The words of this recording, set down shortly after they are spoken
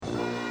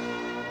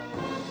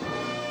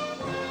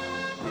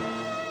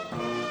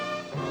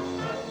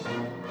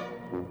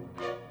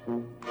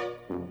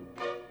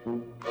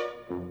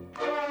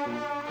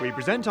We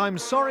present I'm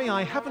Sorry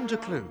I Haven't a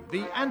Clue,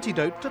 the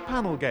antidote to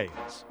panel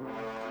games.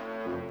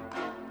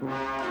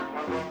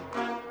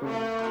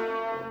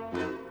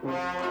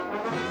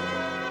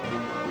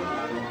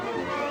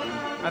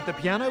 At the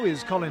piano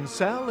is Colin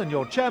Sell and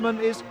your chairman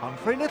is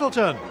Humphrey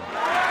Littleton.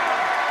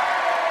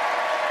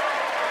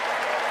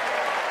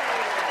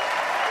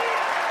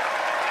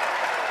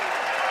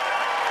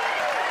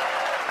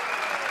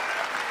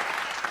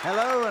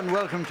 Hello and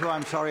welcome to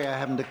I'm Sorry I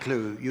Haven't a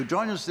Clue. You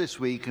join us this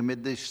week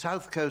amid the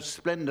south coast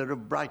splendour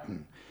of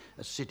Brighton,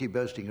 a city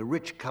boasting a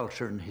rich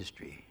culture and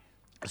history.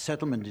 A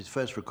settlement is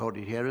first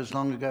recorded here as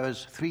long ago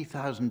as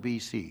 3000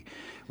 BC,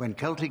 when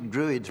Celtic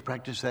druids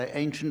practiced their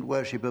ancient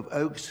worship of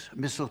oaks,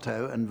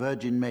 mistletoe and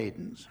virgin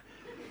maidens.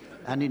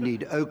 And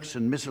indeed, oaks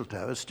and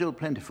mistletoe are still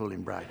plentiful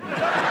in Brighton.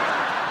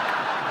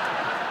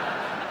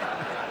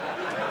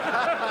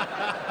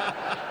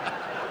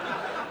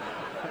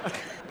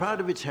 Proud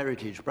of its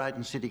heritage,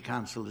 Brighton City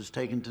Council has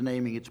taken to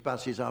naming its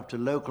buses after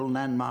local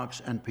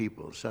landmarks and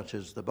people, such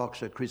as the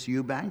boxer Chris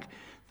Eubank,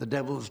 the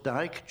Devil's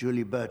Dyke,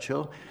 Julie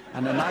Burchill,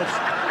 and a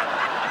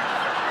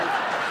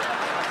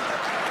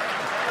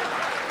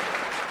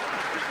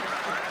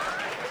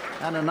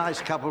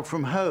nice couple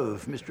from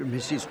Hove, Mr. and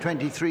Mrs.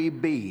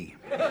 23B.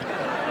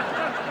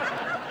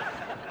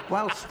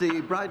 Whilst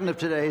the Brighton of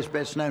today is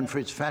best known for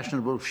its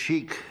fashionable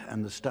chic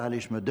and the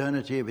stylish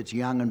modernity of its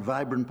young and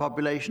vibrant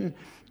population,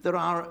 there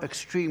are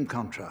extreme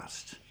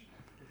contrasts.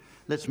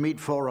 Let's meet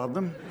four of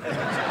them. They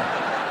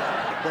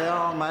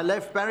are on my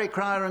left, Barry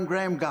Cryer and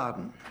Graham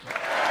Garden.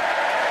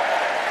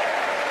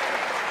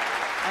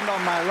 And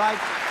on my right,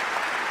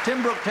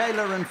 Tim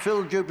Brooke-Taylor and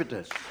Phil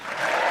Jupitus.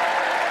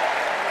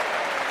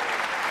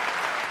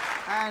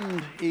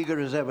 And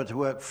eager as ever to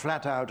work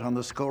flat out on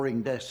the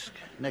scoring desk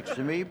next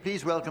to me,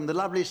 please welcome the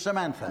lovely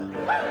Samantha.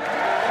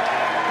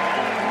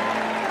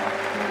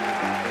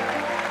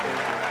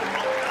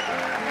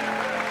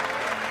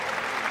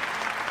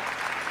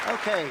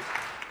 Okay,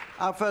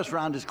 our first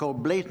round is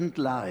called Blatant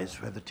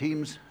Lies, where the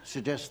teams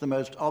suggest the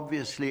most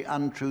obviously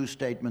untrue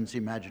statements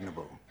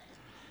imaginable.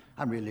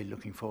 I'm really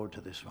looking forward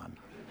to this one.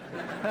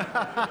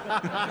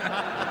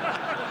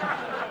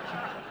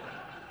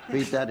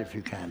 Beat that if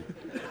you can.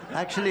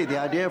 Actually, the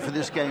idea for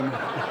this game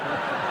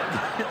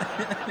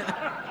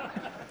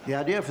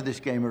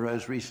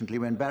arose recently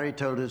when Barry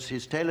told us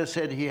his tailor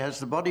said he has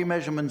the body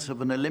measurements of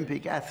an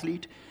Olympic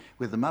athlete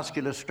with the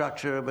muscular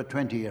structure of a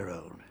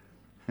 20-year-old.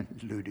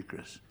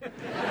 Ludicrous.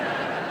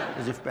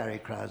 As if Barry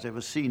Cryer's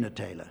ever seen a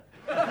tailor.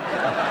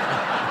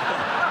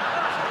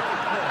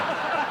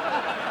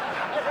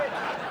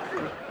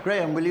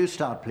 Graham, will you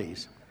start,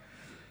 please?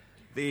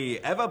 The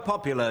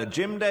ever-popular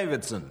Jim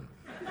Davidson.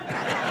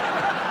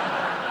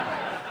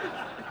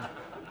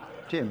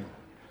 Tim.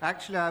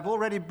 Actually, I've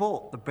already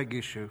bought the big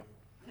issue.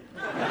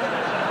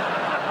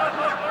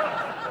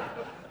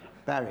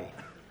 Barry.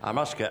 I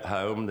must get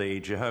home. The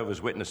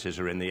Jehovah's Witnesses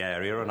are in the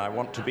area and I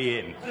want to be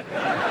in.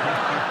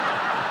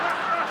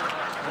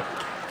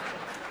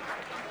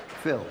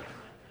 Phil.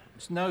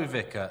 It's no,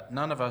 Vicar.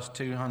 None of us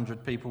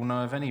 200 people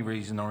know of any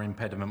reason or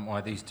impediment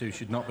why these two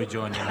should not be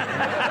joining.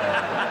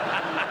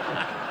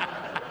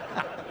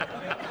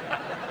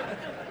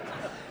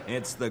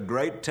 It's the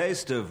great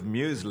taste of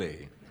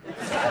muesli.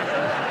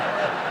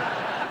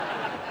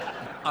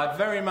 I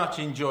very much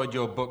enjoyed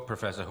your book,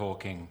 Professor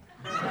Hawking.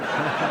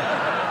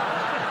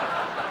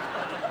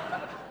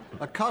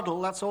 A cuddle,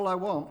 that's all I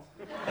want.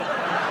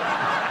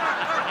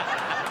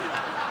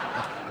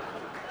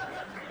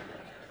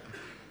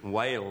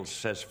 Wales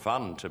says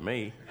fun to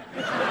me.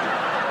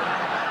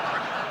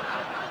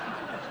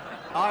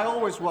 I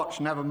always watch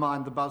Never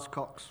Mind the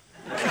Buzzcocks.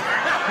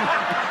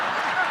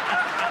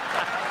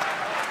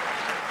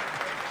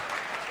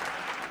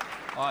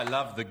 I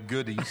love the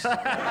goodies.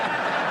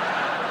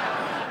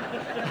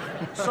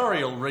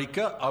 Sorry,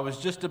 Ulrika, I was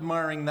just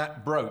admiring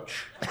that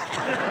brooch.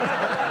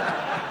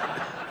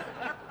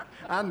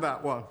 And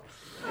that one.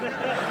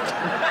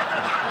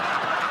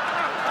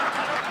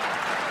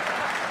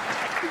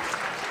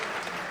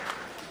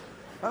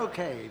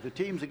 Okay, the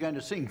teams are going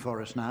to sing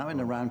for us now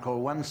in a round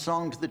called One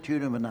Song to the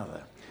Tune of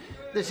Another.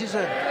 This is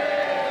a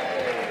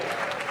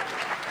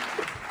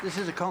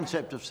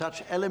concept of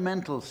such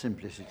elemental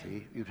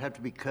simplicity, you'd have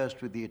to be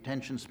cursed with the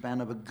attention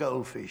span of a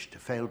goldfish to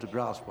fail to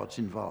grasp what's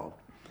involved.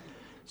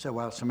 So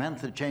while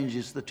Samantha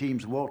changes the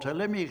team's water,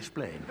 let me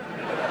explain.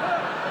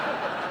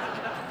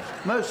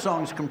 Most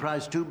songs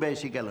comprise two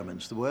basic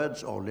elements, the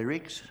words or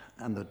lyrics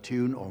and the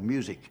tune or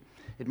music.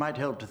 It might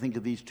help to think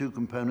of these two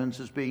components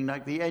as being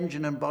like the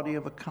engine and body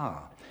of a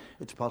car.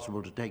 It's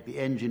possible to take the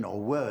engine or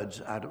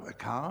words out of a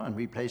car and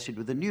replace it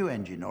with a new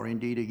engine, or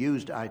indeed a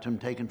used item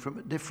taken from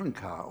a different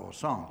car or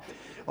song.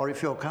 Or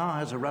if your car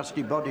has a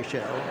rusty body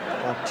shell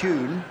or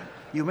tune,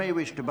 you may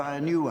wish to buy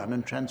a new one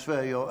and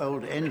transfer your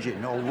old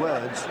engine or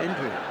words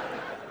into it.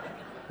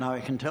 Now, I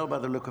can tell by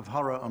the look of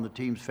horror on the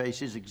team's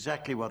faces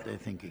exactly what they're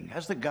thinking.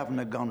 Has the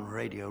governor gone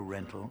radio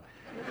rental?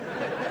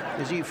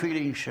 Is he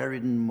feeling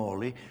Sheridan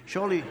Morley?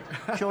 Surely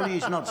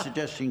he's not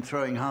suggesting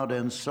throwing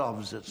hard-earned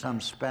sovs at some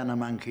spanner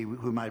monkey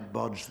who might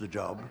bodge the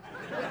job.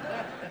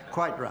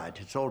 Quite right.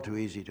 It's all too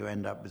easy to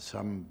end up with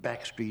some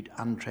backstreet,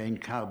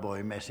 untrained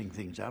cowboy messing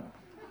things up.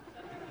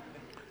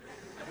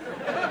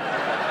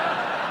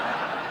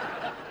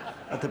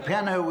 At the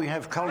piano, we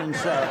have Colin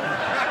Searle.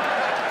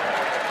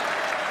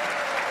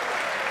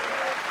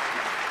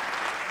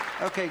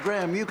 OK,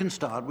 Graham, you can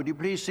start. Would you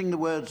please sing the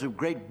words of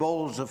Great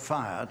Balls of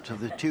Fire to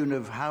the tune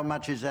of How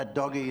Much Is That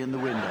Doggy in the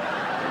Window?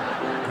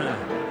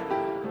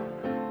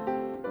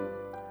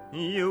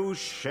 You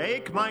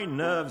shake my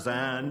nerves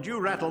and you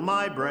rattle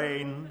my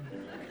brain.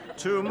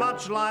 Too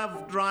much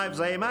love drives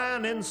a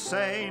man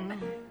insane.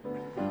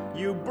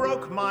 You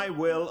broke my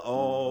will,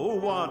 oh,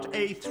 what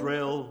a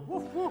thrill.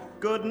 Woof, woof.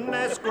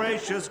 Goodness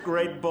gracious,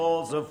 great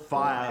balls of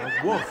fire.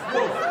 Woof,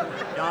 woof.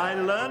 I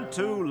learned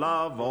to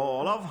love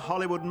all of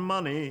Hollywood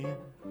money.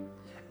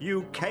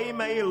 You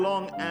came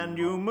along and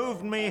you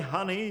moved me,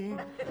 honey.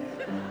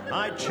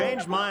 I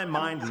changed my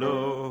mind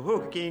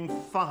looking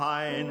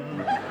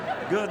fine.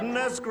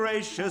 Goodness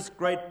gracious,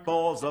 great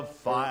balls of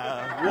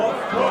fire.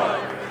 Woof, woof.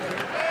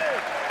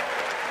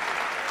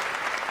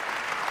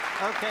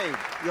 OK,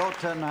 your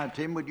turn now,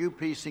 Tim. Would you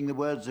please sing the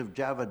words of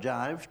Java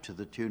Jive to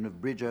the tune of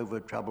Bridge Over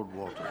Troubled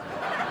Water?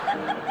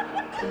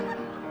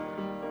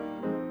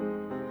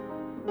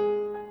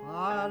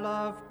 I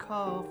love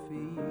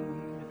coffee.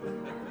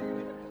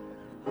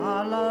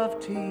 I love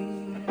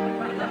tea.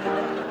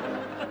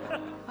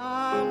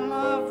 I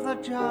love the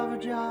Java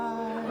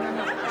Jive.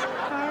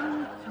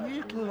 And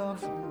it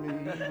loves me.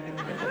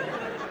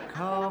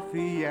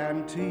 Coffee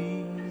and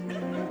tea.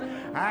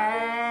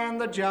 And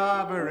the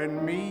Java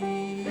and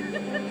me.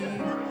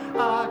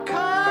 A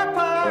cup,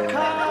 a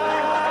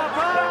cup,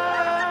 a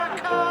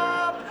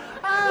cup,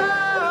 a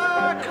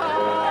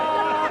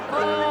cup, a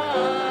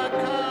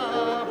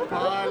cup.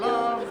 I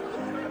love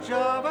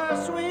Java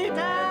sweet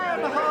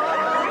and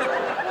hot.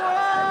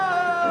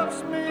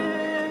 Loves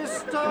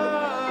Mr.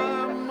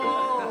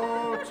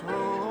 Moto.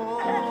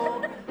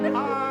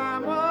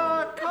 I'm a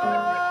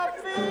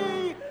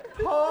coffee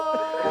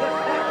pot.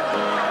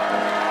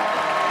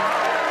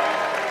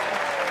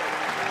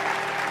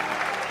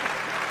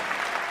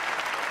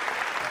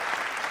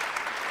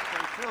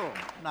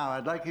 Now,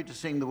 I'd like you to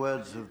sing the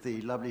words of the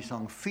lovely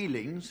song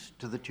Feelings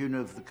to the tune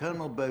of the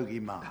Colonel Bogey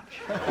March.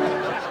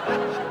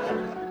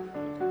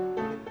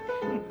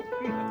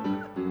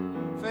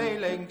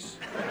 Feelings,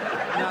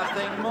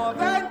 nothing more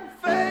than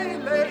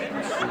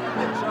feelings.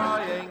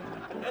 Trying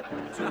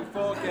to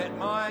forget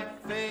my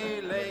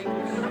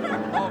feelings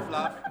of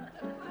love.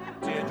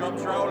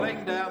 Teardrops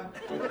rolling down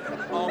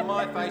on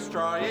my face,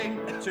 trying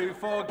to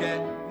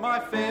forget my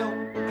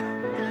feelings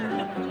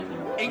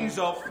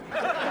of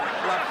love.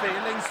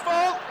 Feelings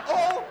for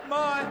all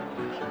my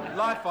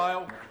life.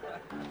 I'll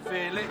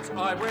feel it.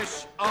 I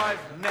wish I've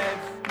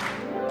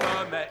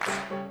never met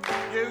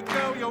you,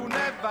 girl. You'll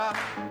never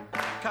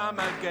come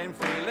again.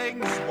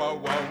 Feelings, whoa,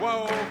 whoa,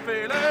 whoa,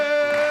 feelings.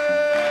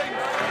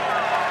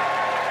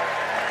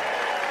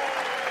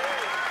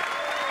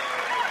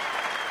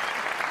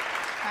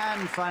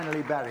 And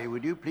finally, Barry,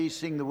 would you please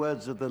sing the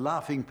words of The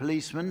Laughing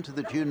Policeman to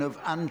the tune of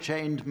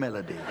Unchained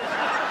Melody?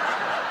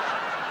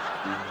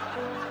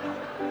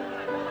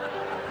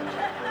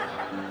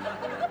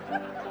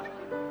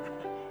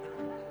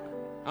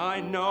 I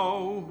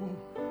know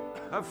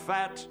a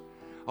fat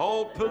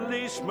old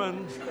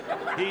policeman,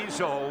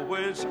 he's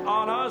always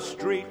on our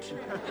street.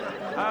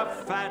 A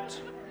fat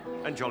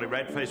and jolly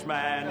red-faced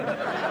man.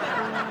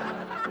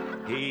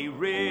 He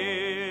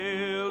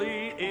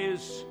really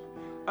is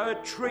a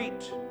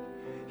treat.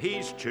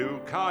 He's too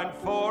kind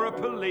for a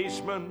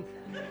policeman.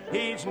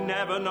 He's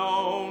never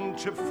known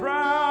to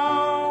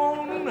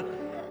frown.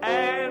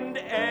 And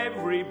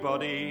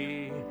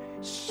everybody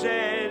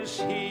says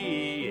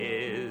he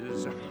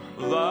is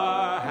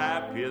the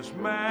happiest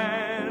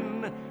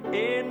man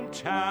in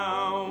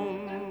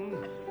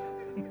town.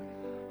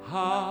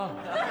 Ha,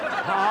 ha,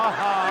 ha,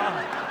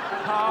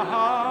 ha,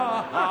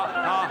 ha, ha,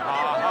 ha,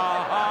 ha,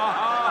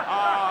 ha,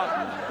 ha.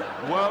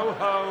 Whoa,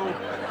 ho,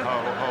 ho,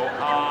 ho,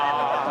 ha.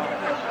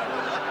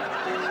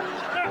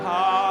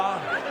 Ha,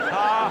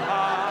 ha,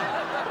 ha,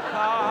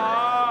 ha,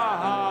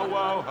 ha,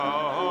 whoa, ho,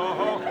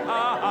 ho,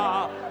 ha, ha,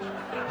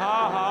 ha,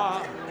 ha,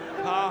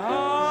 ha,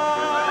 ha.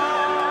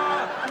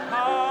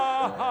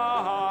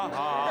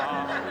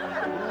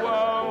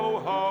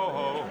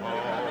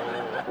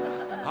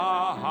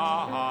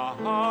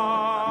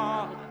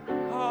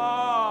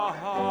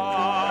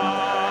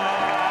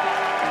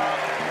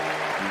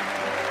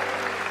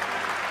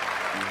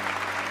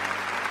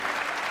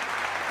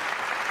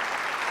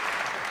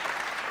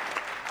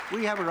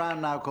 We have a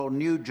round now called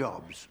New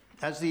Jobs.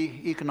 As the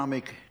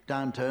economic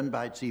downturn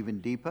bites even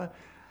deeper,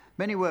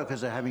 many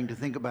workers are having to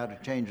think about a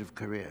change of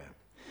career.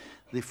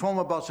 The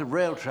former boss of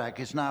Railtrack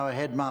is now a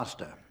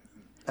headmaster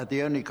at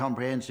the only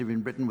comprehensive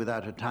in Britain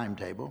without a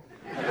timetable.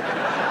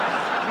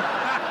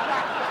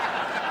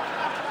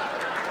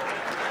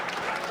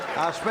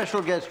 Our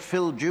special guest,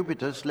 Phil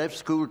Jupitus, left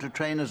school to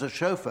train as a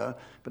chauffeur,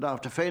 but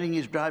after failing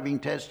his driving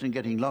test and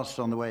getting lost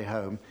on the way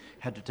home,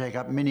 had to take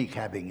up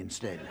minicabbing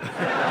instead.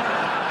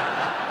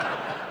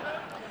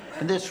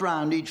 In this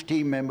round, each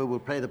team member will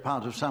play the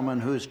part of someone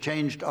who has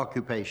changed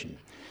occupation.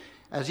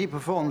 As he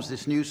performs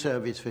this new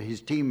service for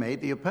his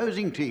teammate, the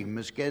opposing team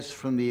must guess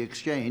from the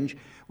exchange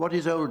what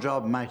his old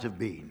job might have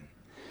been.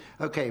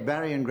 OK,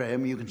 Barry and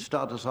Graham, you can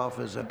start us off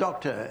as a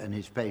doctor and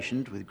his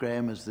patient, with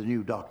Graham as the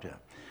new doctor.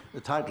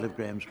 The title of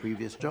Graham's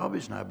previous job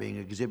is now being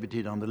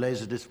exhibited on the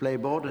laser display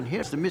board, and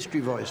here's the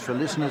mystery voice for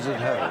listeners at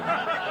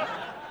home.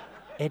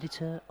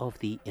 Editor of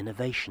the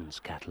Innovations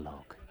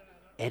Catalogue.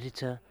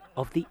 Editor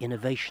of the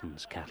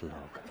Innovations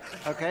Catalogue.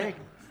 OK.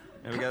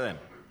 Here we go then.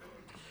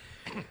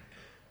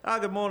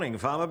 Good morning,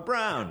 Farmer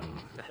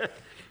Brown.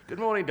 Good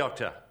morning,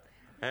 Doctor.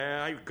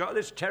 I've got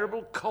this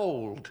terrible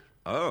cold.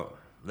 Oh,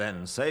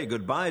 then say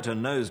goodbye to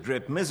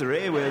nose-drip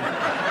misery with...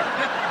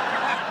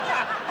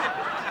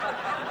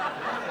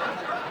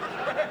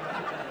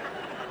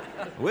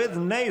 with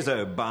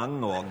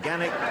Nasobung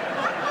Organic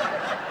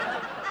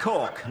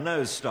Cork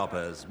Nose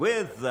Stoppers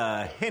with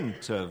a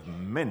hint of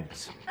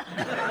mint.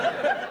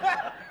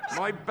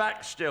 My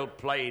back's still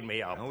playing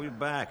me up. Oh, you're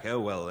back. Oh,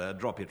 well,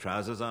 drop your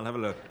trousers. I'll have a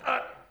look.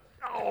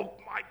 Oh,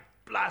 my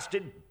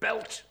blasted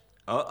belt.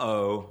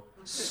 Uh-oh.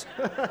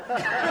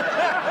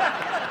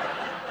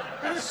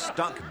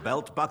 Stuck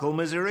belt buckle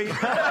misery?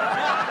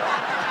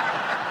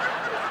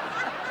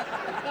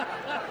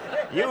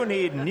 You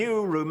need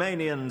new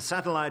Romanian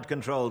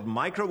satellite-controlled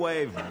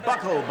microwave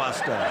buckle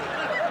buster.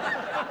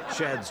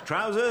 Sheds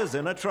trousers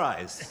in a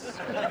trice.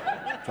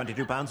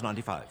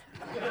 £22.95.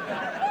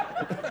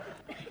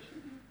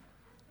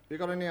 You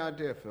got any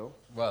idea, Phil?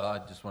 Well, I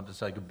just want to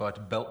say goodbye to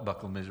belt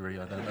buckle misery.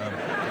 I don't know.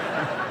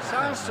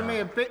 Sounds to me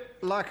a bit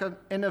like an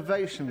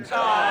innovation.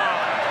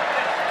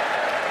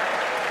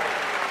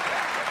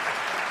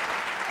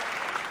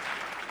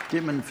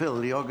 Tim and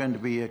Phil, you're going to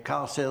be a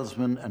car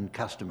salesman and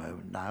customer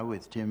now,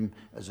 with Tim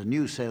as a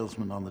new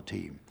salesman on the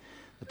team.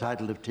 The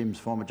title of Tim's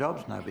former job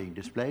is now being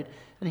displayed.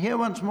 And here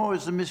once more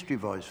is the mystery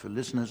voice for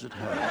listeners at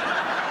home.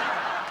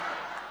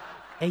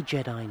 A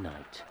Jedi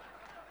Knight.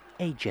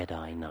 A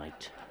Jedi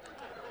Knight.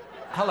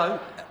 Hello,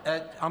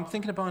 I'm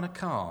thinking of buying a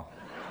car.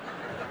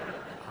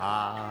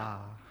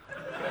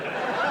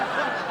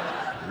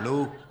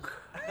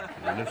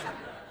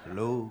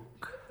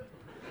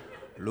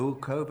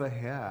 Look over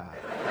here.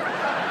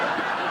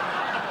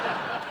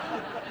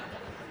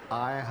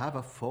 I have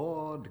a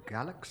Ford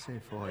Galaxy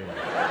for you.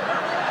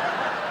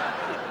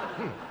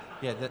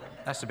 Yeah,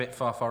 that's a bit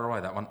far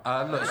away, that one.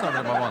 Look, it's not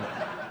really what I want.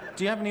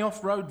 Do you have any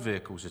off-road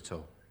vehicles at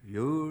all?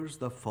 Use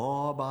the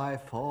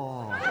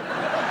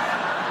 4x4.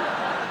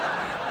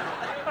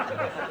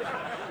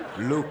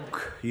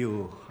 Look,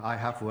 you, I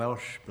have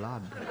Welsh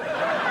blood.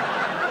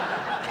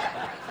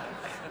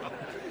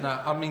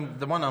 No, I mean,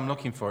 the one I'm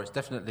looking for, it's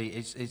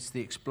the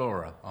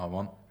Explorer I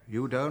want.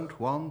 You don't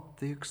want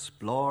the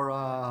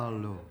Explorer,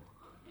 Lou.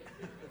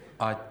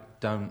 I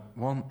don't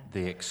want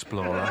the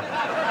Explorer.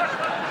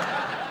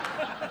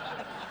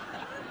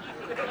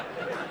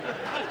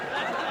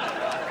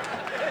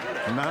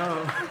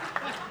 No,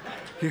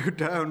 you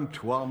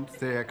don't want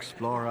the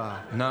Explorer.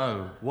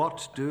 No.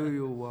 What do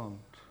you want?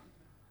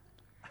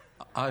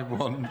 I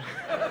want...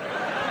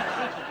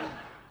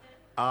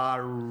 A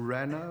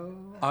Renault?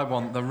 I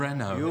want the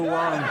Renault. You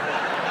want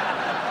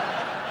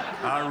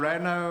a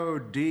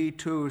Renault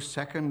D2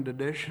 second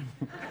edition?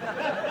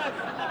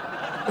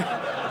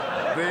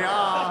 The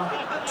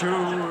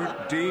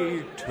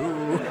R2D2.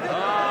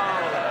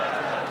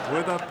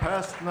 With a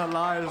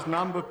personalised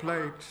number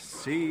plate,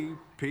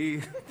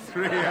 CP3.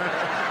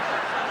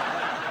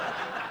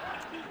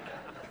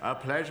 A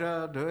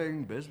pleasure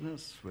doing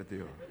business with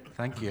you.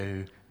 Thank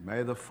you.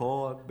 May the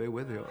Ford be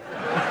with you.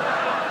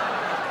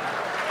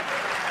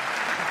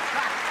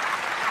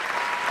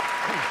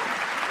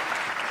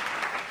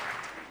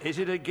 Is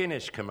it a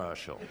Guinness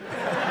commercial?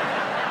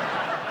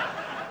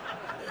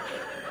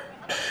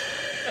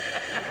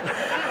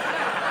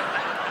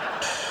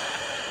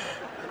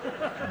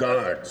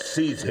 Guard,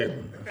 seize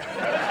him.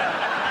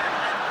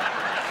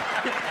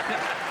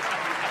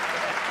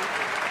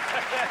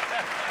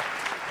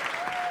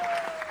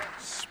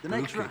 The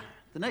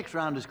next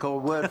round is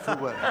called Word for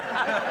Word.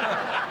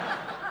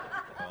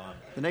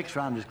 The next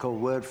round is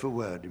called Word for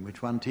Word, in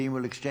which one team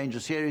will exchange a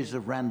series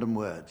of random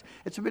words.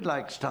 It's a bit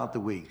like Start the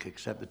Week,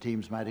 except the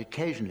teams might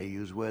occasionally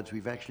use words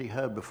we've actually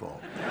heard before.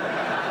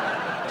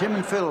 Tim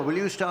and Phil, will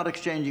you start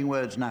exchanging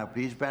words now,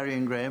 please? Barry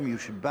and Graham, you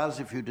should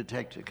buzz if you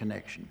detect a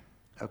connection.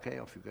 OK,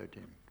 off you go,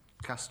 Tim.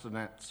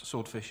 Castanets.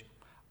 Swordfish.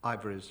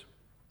 Ivories.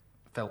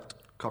 Felt.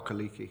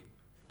 Cockaliki.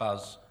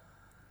 Buzz.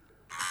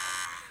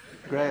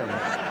 Graham.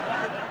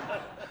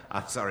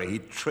 I'm sorry, he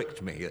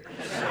tricked me.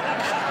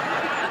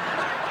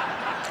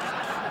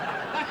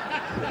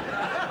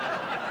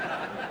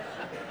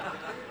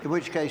 In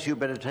which case, you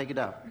better take it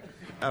up.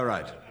 All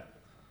right.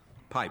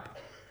 Pipe.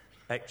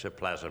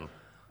 Ectoplasm.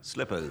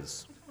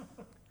 Slippers.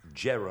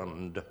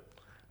 Gerund.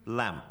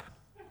 Lamp.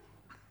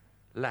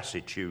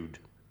 Lassitude.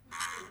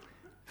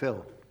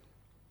 Phil.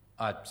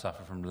 I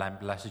suffer from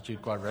lamp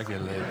lassitude quite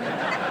regularly.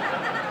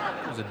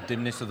 There's a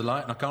dimness of the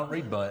light and I can't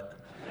read by it.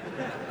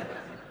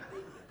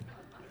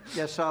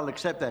 Yes, I'll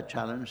accept that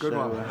challenge. Good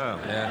one.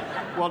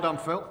 Yeah. Well done,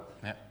 Phil.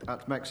 Yeah.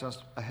 That makes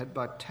us ahead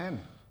by 10.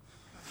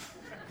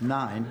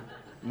 9.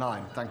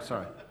 9, thanks,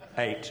 sorry.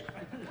 8.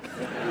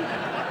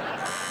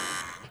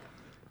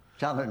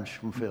 Challenge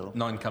from Phil.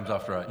 9 comes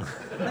after 8.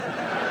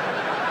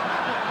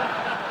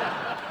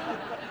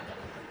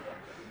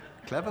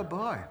 Clever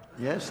boy.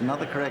 Yes,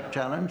 another correct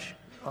challenge.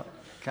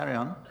 Carry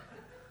on.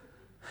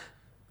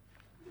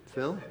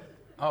 Phil?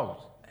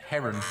 Oh,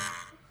 heron.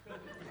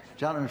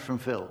 Challenge from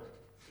Phil.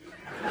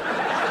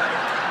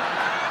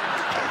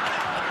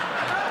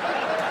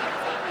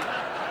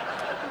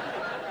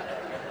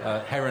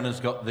 Heron has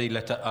got the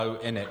letter O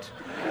in it.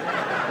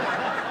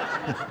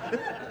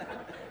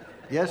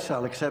 Yes,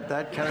 I'll accept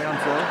that. Carry on,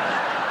 Phil.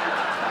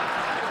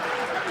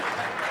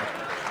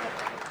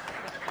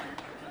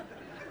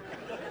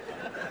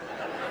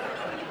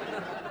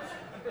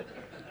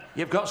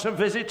 You've got some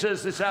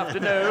visitors this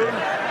afternoon.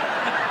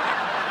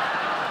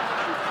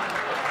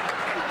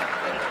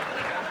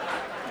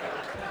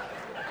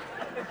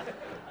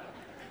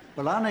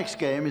 Well, our next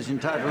game is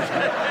entitled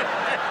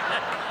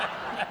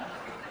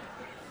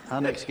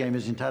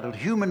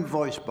Human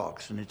Voice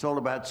Box, and it's all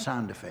about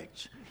sound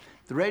effects.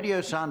 The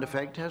radio sound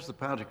effect has the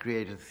power to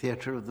create a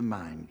theatre of the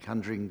mind,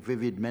 conjuring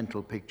vivid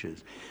mental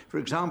pictures. For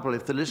example,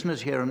 if the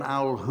listeners hear an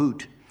owl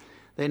hoot,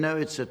 they know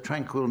it's a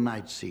tranquil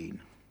night scene.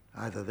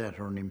 Either that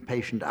or an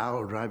impatient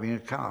owl driving a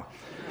car.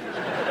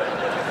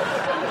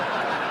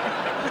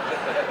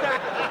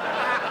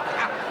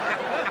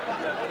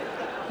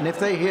 And if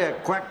they hear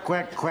quack,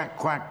 quack, quack,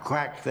 quack,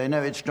 quack, they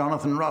know it's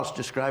Jonathan Ross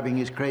describing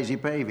his crazy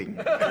paving.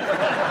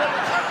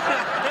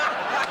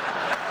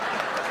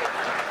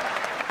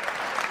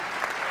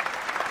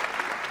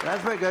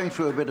 As we're going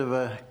through a bit of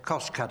a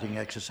cost-cutting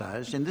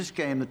exercise, in this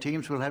game the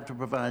teams will have to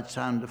provide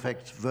sound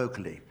effects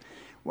vocally.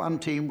 One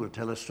team will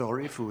tell a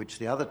story for which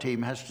the other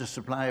team has to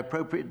supply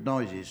appropriate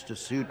noises to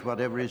suit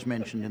whatever is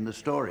mentioned in the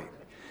story.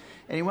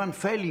 Anyone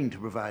failing to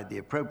provide the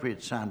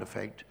appropriate sound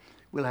effect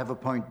will have a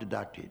point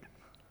deducted.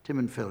 Tim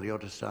and Phil, you're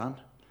to start.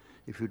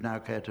 If you'd now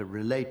care to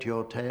relate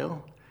your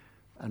tale,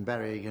 and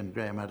Barry and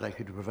Graham, I'd like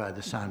you to provide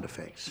the sound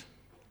effects.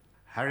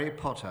 Harry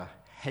Potter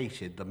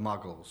hated the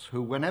Muggles,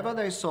 who, whenever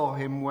they saw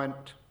him,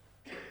 went...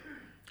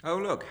 Oh,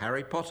 look,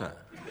 Harry Potter.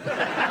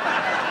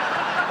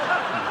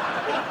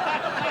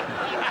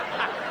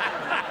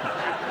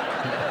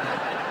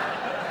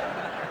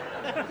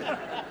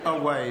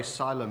 away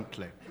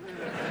silently.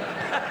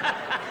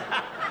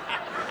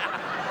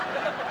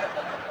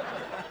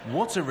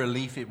 What a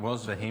relief it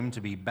was for him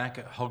to be back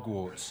at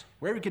Hogwarts,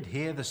 where he could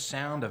hear the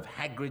sound of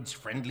Hagrid's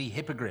friendly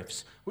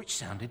hippogriffs, which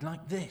sounded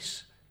like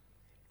this.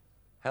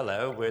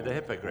 Hello, we're the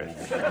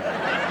hippogriffs.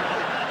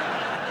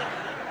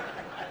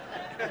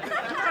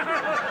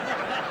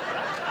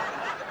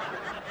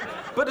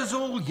 But as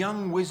all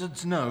young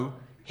wizards know,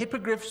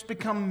 hippogriffs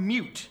become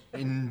mute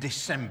in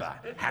December.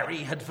 Harry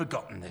had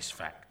forgotten this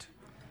fact.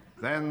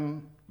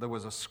 Then there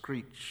was a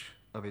screech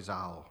of his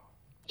owl.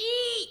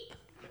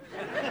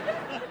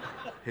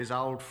 His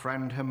old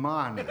friend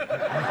Hermione.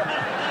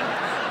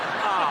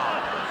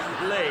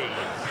 Please.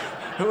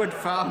 Who had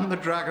found the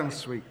dragon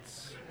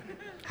sweets.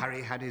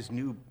 Harry had his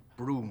new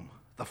broom,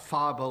 the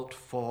Firebolt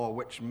 4,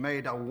 which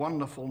made a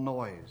wonderful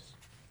noise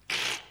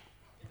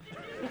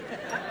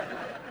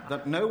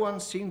that no one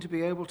seemed to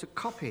be able to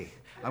copy.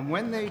 And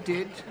when they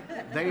did,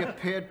 they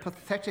appeared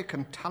pathetic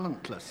and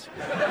talentless.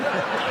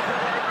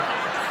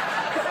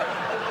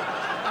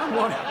 And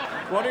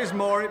what is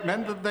more, it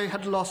meant that they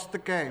had lost the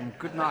game.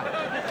 Good night.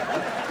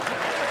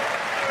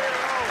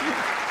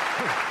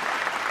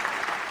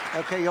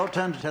 OK, your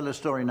turn to tell a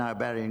story now,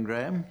 Barry and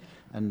Graham.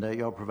 And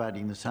you're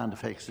providing the sound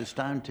effects this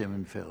time, Tim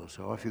and Phil.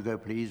 So off you go,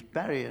 please,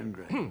 Barry and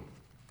Graham.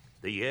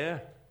 The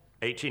year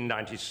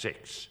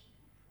 1896.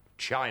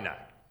 China.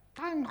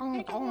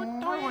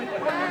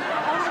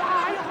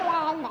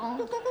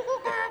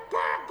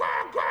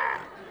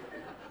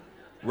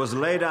 Was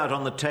laid out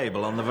on the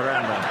table on the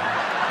veranda.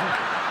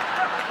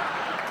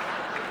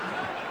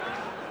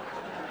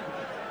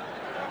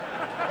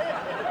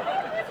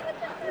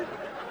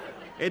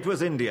 It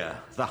was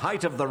India, the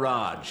height of the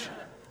Raj.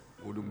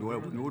 Can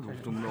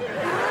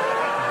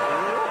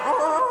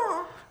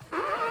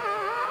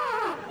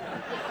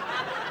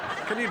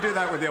you do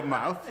that with your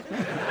mouth?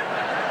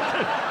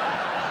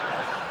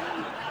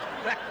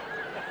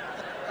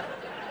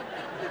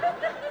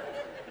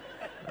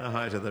 The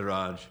height of the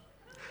Raj.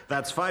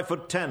 That's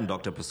 5'10",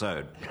 Dr.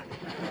 Persaud.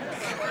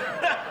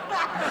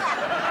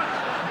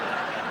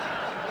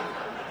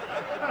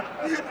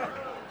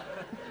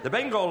 The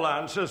Bengal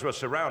Lancers were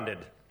surrounded.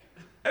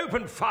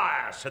 Open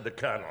fire, said the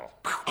colonel.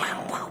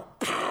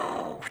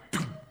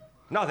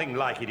 Nothing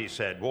like it, he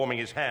said, warming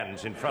his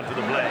hands in front of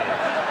the blaze.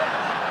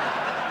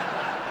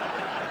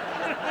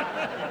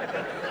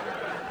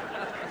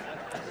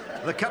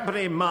 The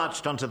company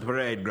marched onto the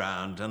parade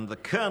ground, and the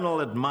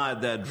colonel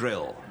admired their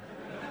drill.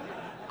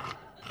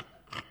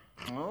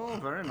 Oh,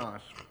 very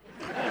nice.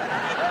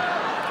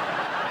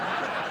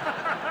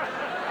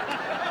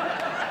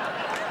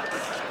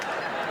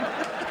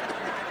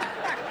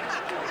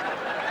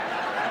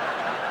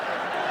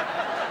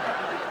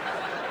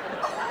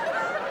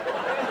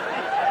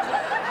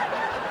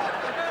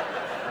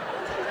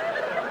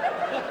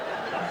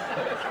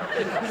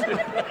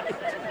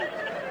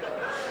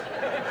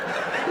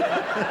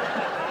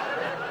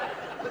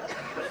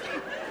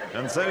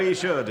 And so he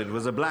should. It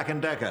was a Black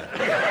 & Decker.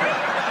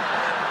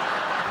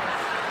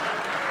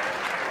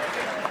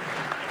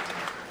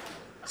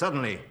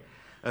 Suddenly,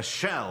 a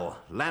shell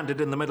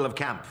landed in the middle of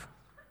camp.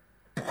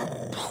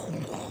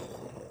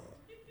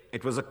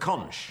 It was a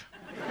conch.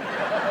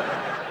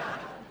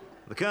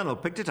 The colonel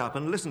picked it up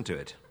and listened to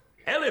it.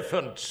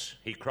 Elephants,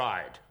 he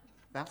cried.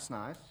 That's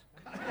nice.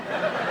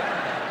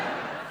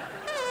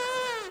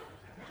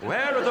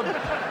 Where are the...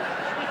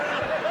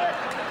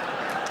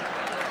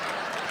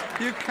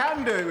 You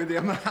can do it with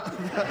your mouth.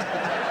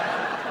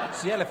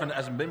 The elephant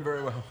hasn't been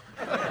very well.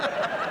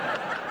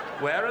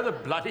 Where are the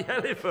bloody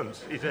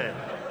elephants, he said.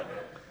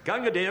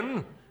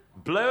 Gungadin,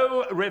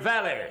 blow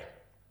Reveille.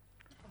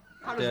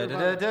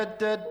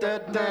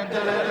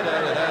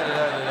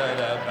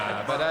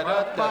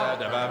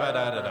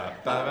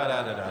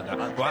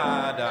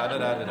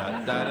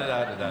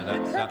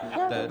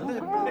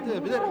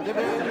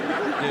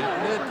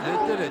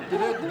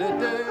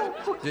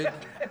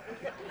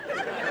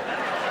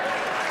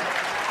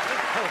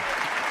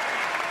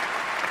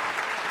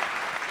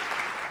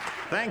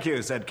 Thank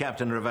you, said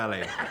Captain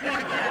Reveille.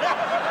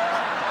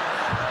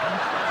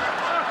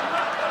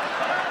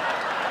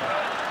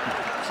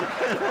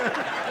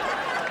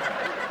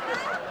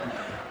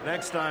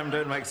 Next time,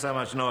 don't make so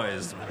much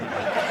noise.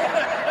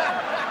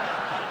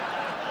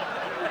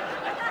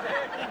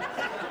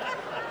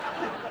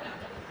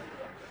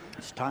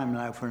 It's time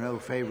now for an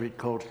old favourite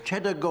called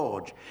Cheddar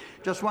Gorge.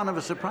 Just one of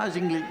a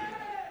surprisingly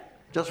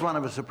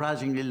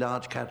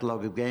large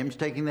catalogue of games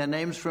taking their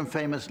names from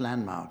famous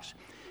landmarks.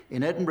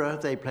 In Edinburgh,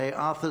 they play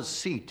Arthur's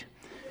Seat.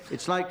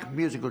 It's like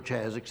musical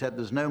chairs, except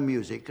there's no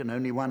music and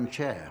only one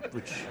chair,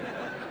 which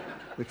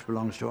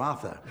belongs to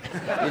Arthur.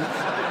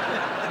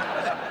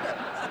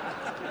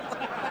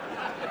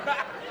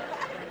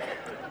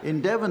 In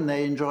Devon,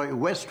 they enjoy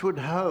Westward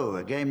Ho,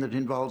 a game that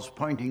involves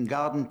pointing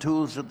garden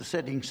tools at the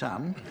setting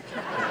sun.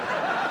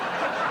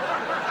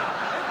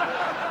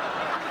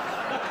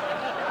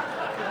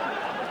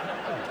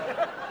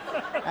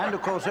 And,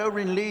 of course, over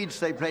in Leeds,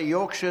 they play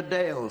Yorkshire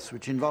Dales,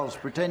 which involves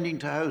pretending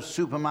to host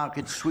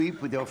supermarket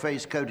sweep with your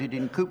face coated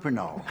in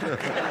cuprinol.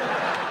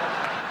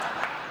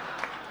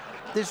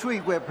 This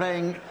week, we're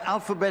playing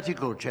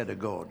alphabetical Cheddar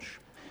Gorge.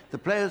 The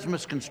players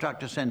must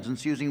construct a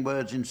sentence using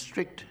words in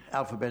strict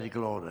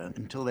alphabetical order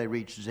until they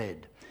reach Z.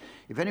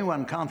 If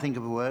anyone can't think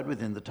of a word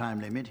within the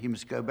time limit, he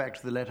must go back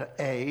to the letter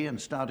A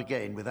and start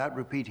again without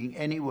repeating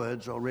any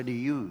words already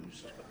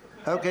used.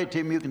 OK,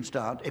 Tim, you can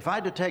start. If I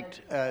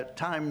detect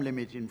time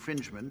limit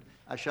infringement,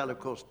 I shall, of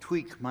course,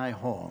 tweak my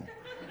horn.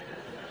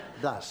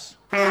 Thus.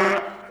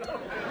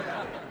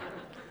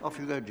 Off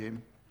you go,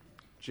 Jim.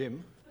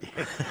 Jim?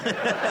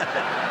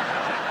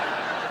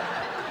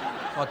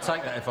 I'd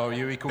take that if I were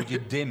you. He called you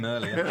Dim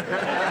earlier.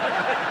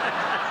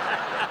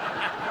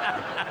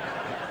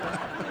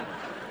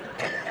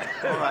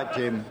 All right,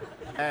 Jim.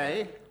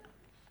 A.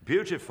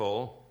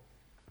 Beautiful.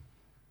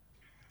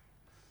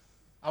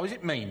 Oh, is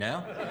it me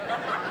now?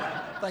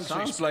 Thanks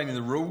for explaining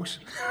the rules.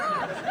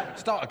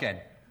 Start again.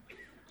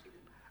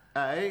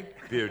 A.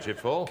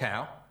 Beautiful.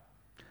 Cow.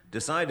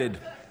 Decided.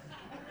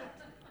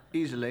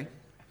 Easily.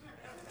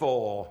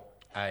 4.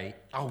 A.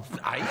 Oh,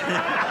 A.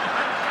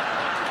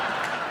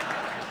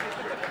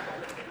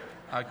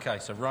 OK,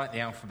 so write the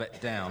alphabet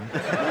down.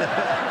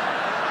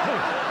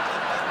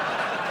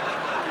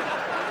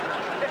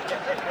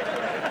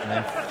 And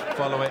then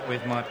follow it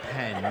with my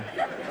pen.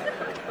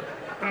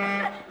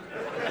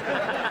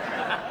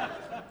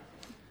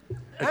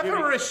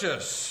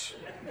 Avaricious.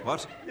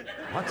 What?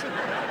 What?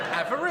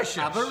 Avaricious.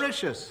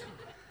 Avaricious.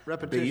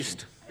 Repetition.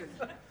 Beast.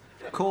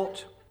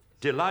 Caught.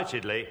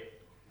 Delightedly.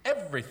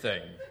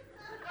 Everything.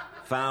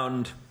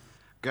 Found.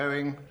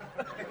 Going.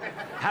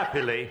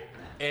 Happily.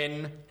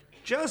 In.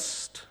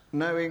 Just.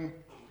 Knowing.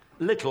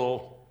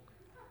 Little.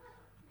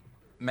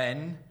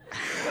 Men.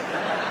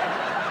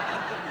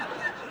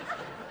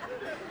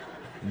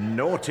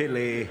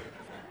 Naughtily.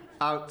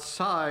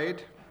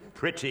 Outside.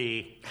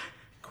 Pretty.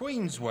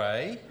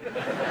 Queensway.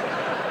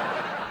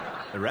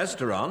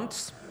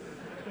 Restaurants.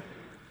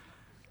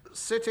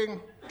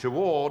 Sitting.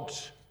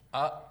 Towards.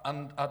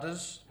 And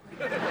others.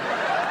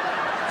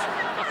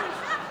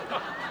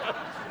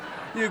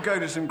 You go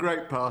to some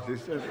great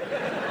parties, don't you?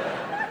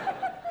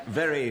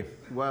 Very.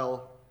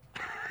 Well.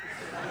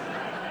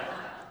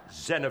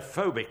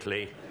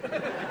 Xenophobically.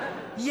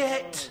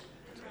 Yet.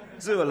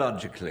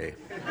 Zoologically.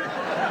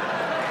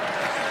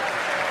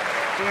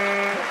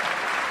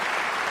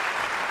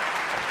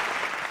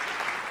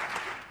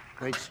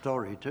 Great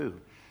story, too.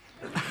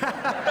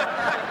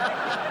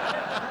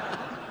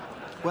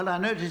 Well, I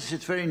notice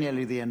it's very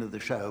nearly the end of the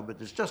show, but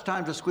there's just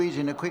time to squeeze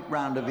in a quick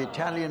round of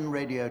Italian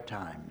Radio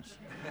Times.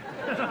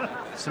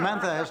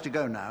 Samantha has to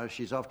go now.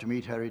 She's off to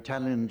meet her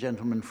Italian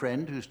gentleman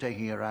friend who's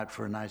taking her out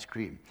for an ice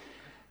cream.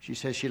 She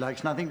says she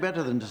likes nothing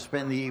better than to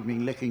spend the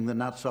evening licking the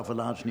nuts off a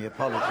large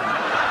Neapolitan.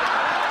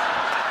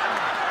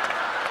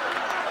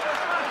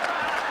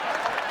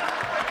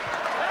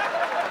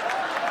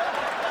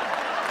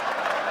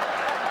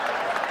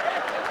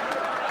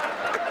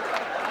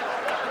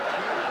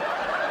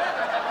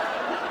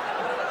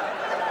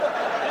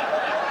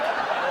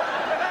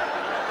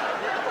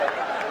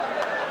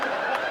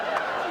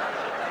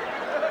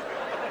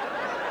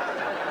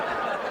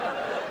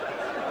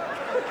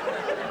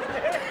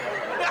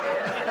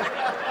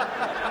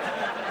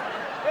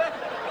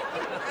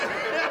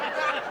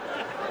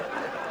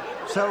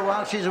 So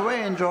while she's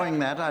away enjoying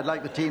that, I'd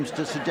like the teams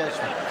to suggest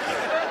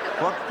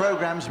what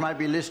programmes might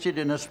be listed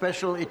in a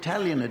special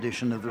Italian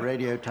edition of the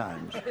Radio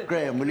Times.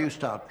 Graham, will you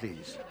start,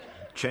 please?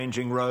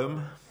 Changing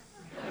Rome.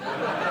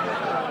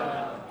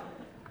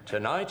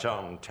 Tonight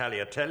on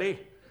Tagliatelle,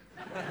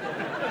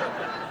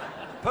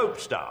 Pope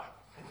Star.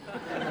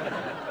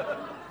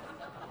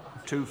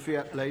 Two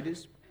Fiat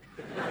ladies.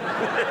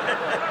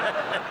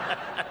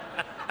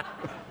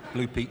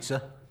 Blue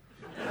pizza.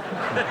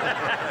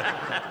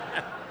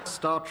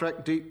 Star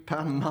Trek Deep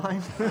Pan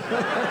 9.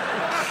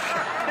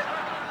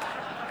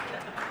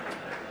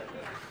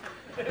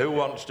 Who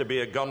wants to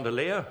be a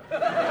gondolier?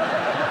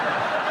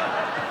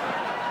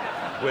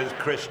 With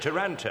Chris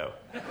Taranto.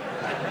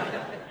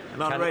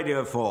 And on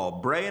Radio 4,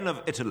 Brain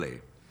of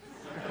Italy.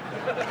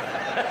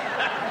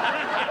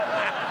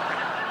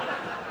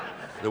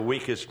 The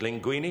weakest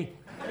linguini.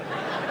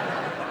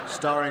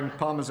 Starring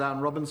Parmesan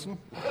Robinson.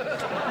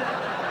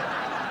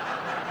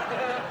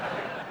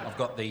 I've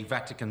got the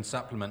Vatican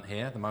supplement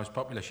here, the most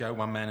popular show,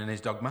 One Man and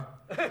His Dogma.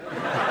 And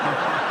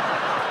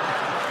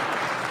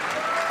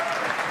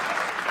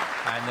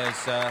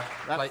there's...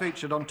 That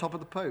featured on Top of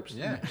the Popes.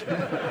 Yeah.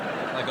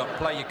 They got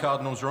Play Your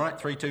Cardinals Right,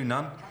 3-2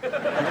 none.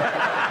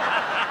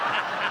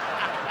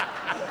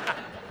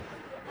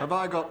 Have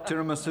I got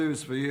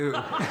tiramisus for you?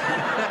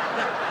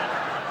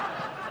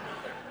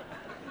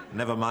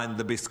 Never mind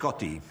the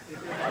biscotti.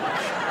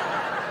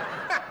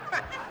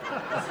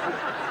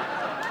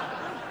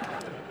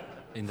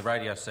 In the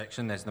radio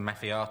section, there's the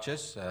Maffei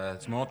Archers.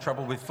 There's more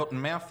trouble with foot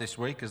and mouth this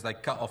week as they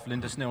cut off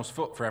Linda Snell's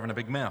foot for having a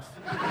big mouth.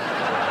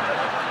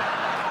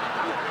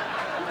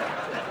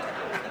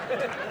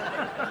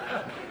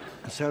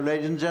 So,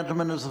 ladies and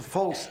gentlemen, as the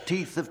false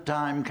teeth of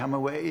time come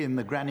away in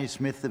the Granny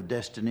Smith of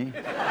destiny,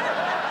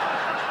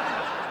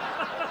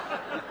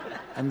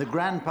 and the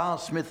Grandpa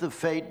Smith of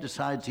fate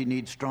decides he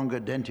needs stronger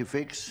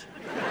dentifrics,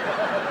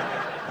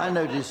 I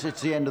notice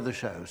it's the end of the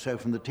show. So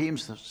from the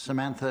teams,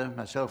 Samantha,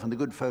 myself, and the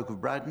good folk of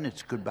Brighton,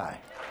 it's goodbye.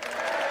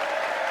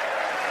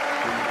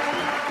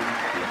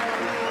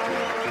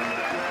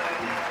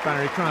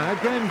 Barry Cryer,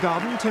 Graham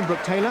Garden, Tim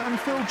Brooke-Taylor and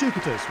Phil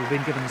Jupitus were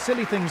being given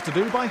silly things to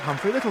do by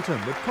Humphrey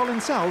Littleton, with Colin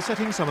Sell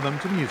setting some of them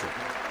to music.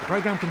 The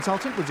programme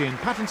consultant was Ian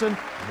Pattinson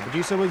and the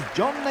producer was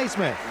John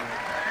Naismith.